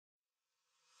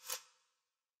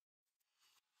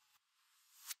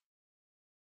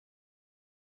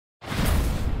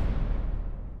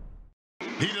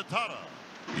Hidetada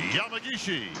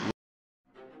Yamagishi.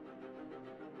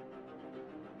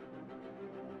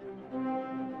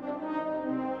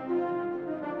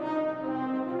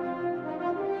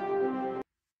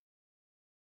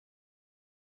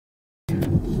と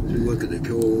いうわけで今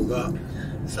日が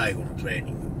最後のトレー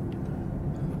ニング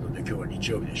で、今日は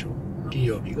日曜日でしょ。金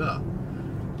曜日が、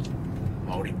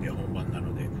オリンピア本番な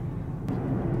ので、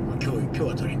今日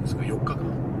はトレーニングですが4日間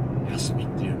休みっ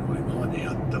ていうのは今まで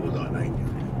やったことはないんだよ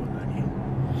ね。こんなに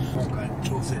今回の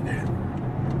調整で、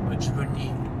自分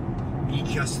に言い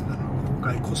聞かせてたのは今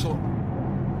回こそ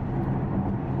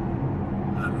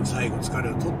最後疲れ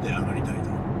を取って上がりたいと。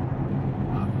こ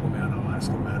こもやろう、あ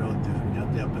そこもやろうっていうふうにやっ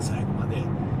て、やっぱり最後まで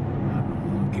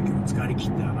結局疲れ切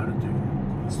って上がるという、こ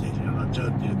のステージに上がっちゃう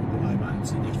っていうことが今に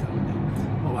ついてきたので、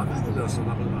若いことはそん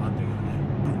なことなかったけどね、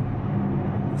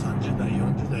30代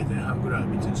40代前半ぐらいは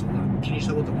別にそんなの気にし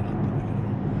たこともなかったんだけど、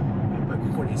やっぱり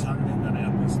ここ2、3年がね、や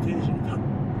っぱりステージに立っ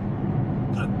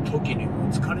た時にもう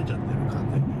疲れちゃってる、完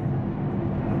全に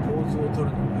ポーズを取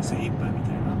るのが精一杯み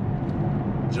たいな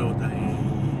状態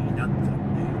になってたん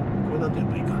で、これだとやっ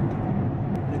ぱいかんと。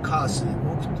でカース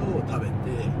木と食べ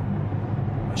て、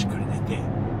しっかり寝て、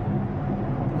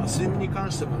睡眠に関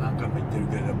しても何回も言ってる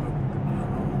けど、やっぱ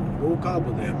ローカー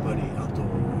ボでやっぱり、あと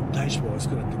体脂肪が薄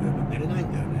くなってくれば寝れない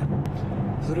んだよね。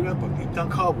それがやっぱ一旦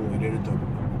カーボを入れると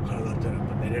体っていうのは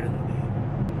やっぱ寝れるので、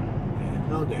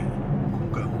なので今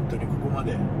回本当にここま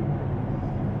で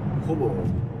ほぼ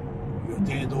予定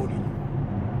通りの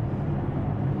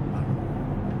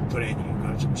トレーニング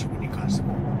から食に関して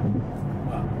も、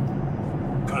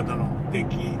体の出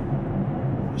来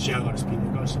仕上がるスピード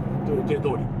に関しても本当予定通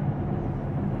り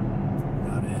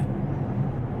だね。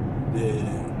で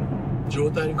状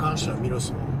態に関してはミロ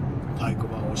スも太鼓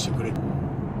判を押してくれて、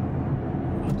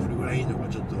どれぐらいいいのか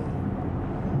ちょっと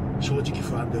正直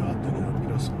不安ではあったけど、ミ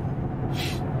ロスも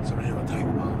その辺は太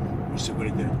鼓判を押してく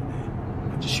れてるので、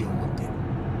自信を持って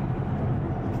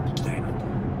いきたいなと。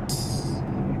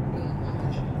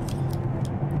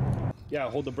Yeah,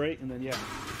 hold the brake and then yeah.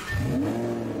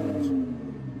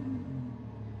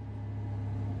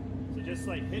 So just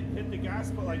like hit the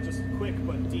gas, but like just quick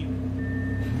but deep.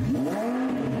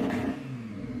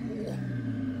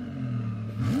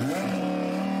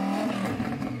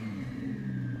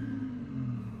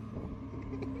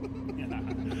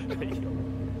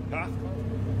 Huh?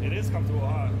 It is comfortable,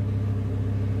 huh?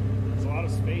 There's a lot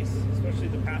of space, especially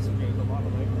the passenger. There's a lot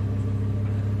of legroom.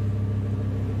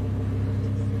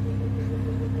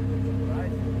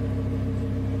 Right.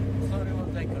 So it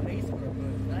was like a race car, but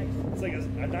it's nice. It's like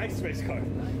a nice race car.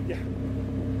 Yeah.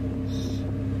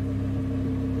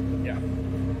 Yeah.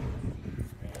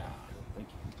 Thank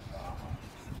you.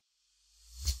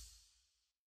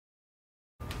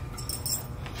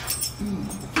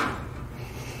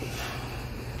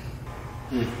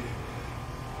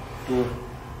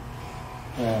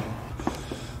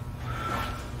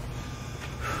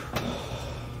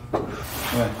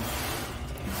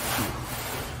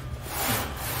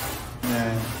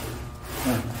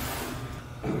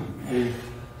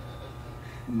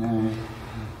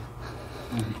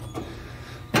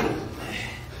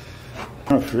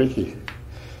 Oh, freaky.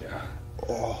 Yeah.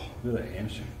 Oh, look at that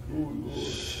hamstring.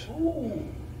 Ooh.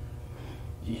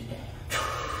 Yeah.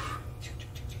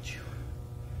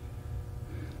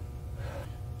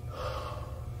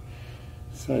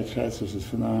 Side triceps is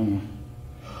phenomenal.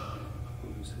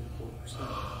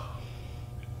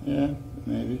 Yeah,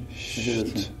 maybe.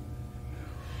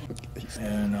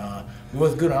 And it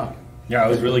was good, huh? Yeah, it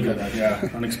was really good. Yeah,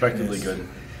 unexpectedly good.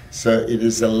 So it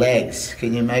is the legs.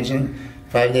 Can you imagine?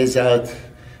 5 days out,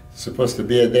 supposed to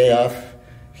be a day off.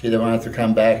 He didn't want to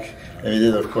come back. And we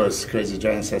did, of course, crazy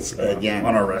giant sets again.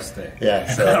 On our rest day. Yeah.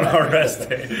 So on our rest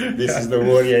day. This is the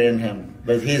warrior in him.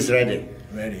 But he's ready.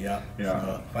 Ready, yeah. Yeah.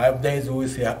 So 5 days we'll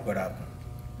see what happens.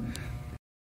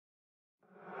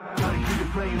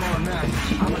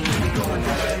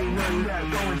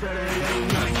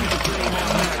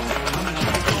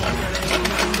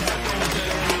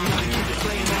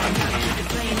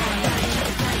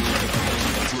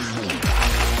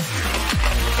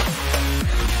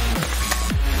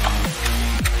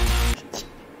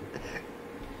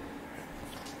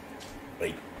は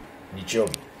い、日曜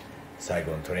日最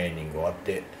後のトレーニング終わっ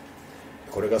て、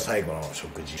これが最後の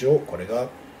食事を、これが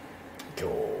今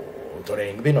日トレ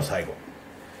ーニング日の最後、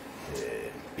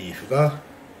ビーフが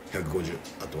150、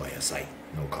あとは野菜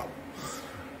のカーボ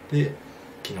で、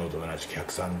昨日と同じく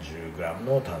 130g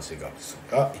の炭水化物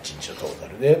が1日のトータ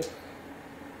ルで、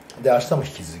明日も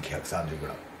引き続き 130g で、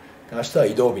明日は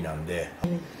移動日なんで、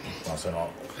その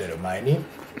出る前に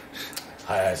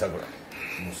はいはいさくら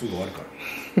もうすぐ終わるから。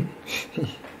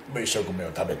1食目を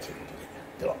食べというこ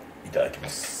とで、ではいただきま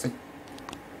す。